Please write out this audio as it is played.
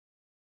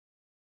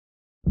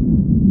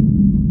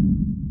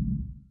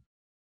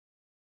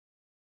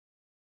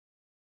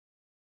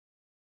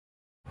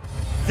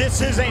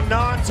This is a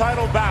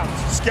non-title bout,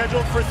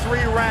 scheduled for 3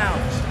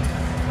 rounds.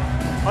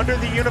 Under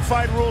the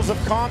unified rules of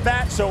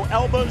combat, so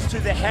elbows to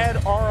the head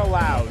are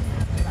allowed.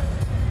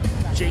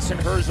 Jason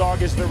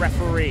Herzog is the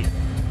referee.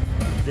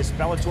 This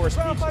Bellator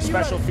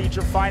special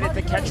feature fight at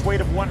the catch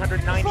weight of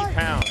 190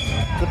 pounds.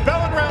 The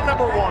bell in round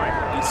number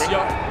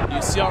 1.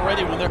 You see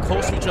already when they're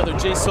close to each other,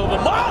 Jay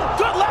Silva. Oh,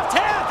 good left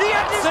hand! The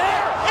end is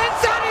there! And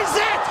that is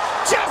it!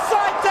 Just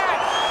like that!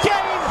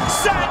 Game,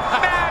 set,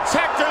 match,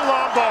 Hector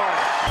Lombard.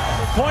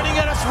 Pointing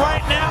at us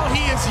right now,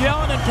 he is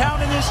yelling and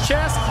pounding his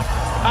chest.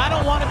 I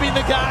don't want to be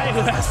the guy who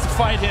has to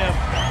fight him.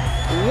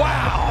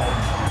 Wow!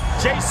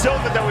 Jay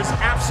Silva, though, is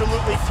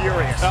absolutely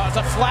furious. It's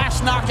a flash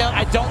knockout.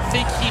 I don't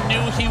think he knew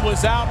he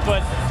was out,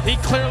 but he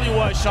clearly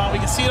was, Sean. We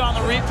can see it on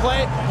the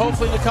replay.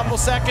 Hopefully in a couple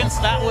seconds.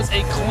 That was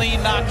a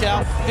clean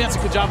knockout. I think that's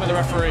a good job by the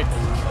referee.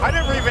 I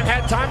never even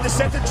had time to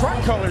set the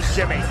trunk colors,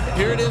 Jimmy.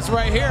 Here it is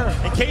right here.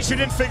 In case you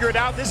didn't figure it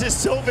out, this is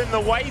Silva in the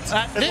white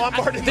and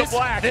Lombard in the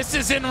black. This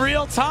is in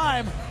real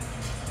time.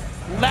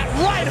 That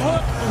right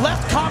hook,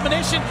 left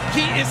combination,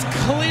 he is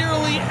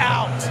clearly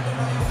out.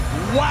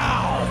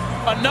 Wow.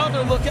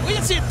 Another look at, we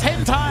can see it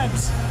 10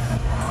 times.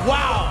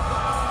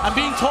 Wow. I'm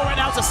being told right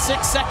now it's a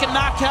 6-second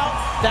knockout.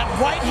 That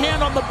right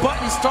hand on the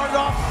button started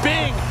off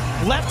bing.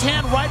 Left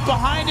hand right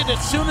behind it.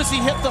 As soon as he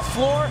hit the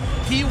floor,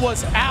 he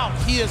was out.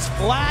 He is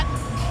flat.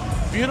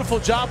 Beautiful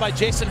job by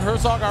Jason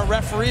Herzog, our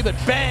referee, but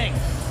bang.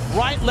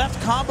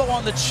 Right-left combo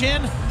on the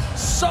chin.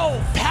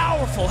 So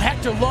powerful.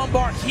 Hector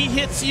Lombard, he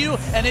hits you,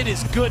 and it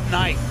is good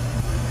night.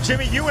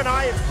 Jimmy, you and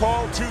I have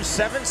called 2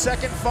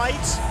 7-second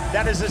fights.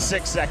 That is a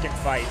 6-second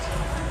fight.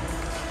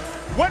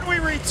 When we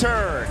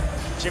return,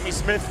 Jimmy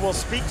Smith will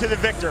speak to the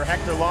victor,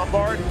 Hector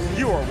Lombard.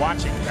 You are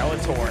watching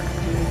Bellator.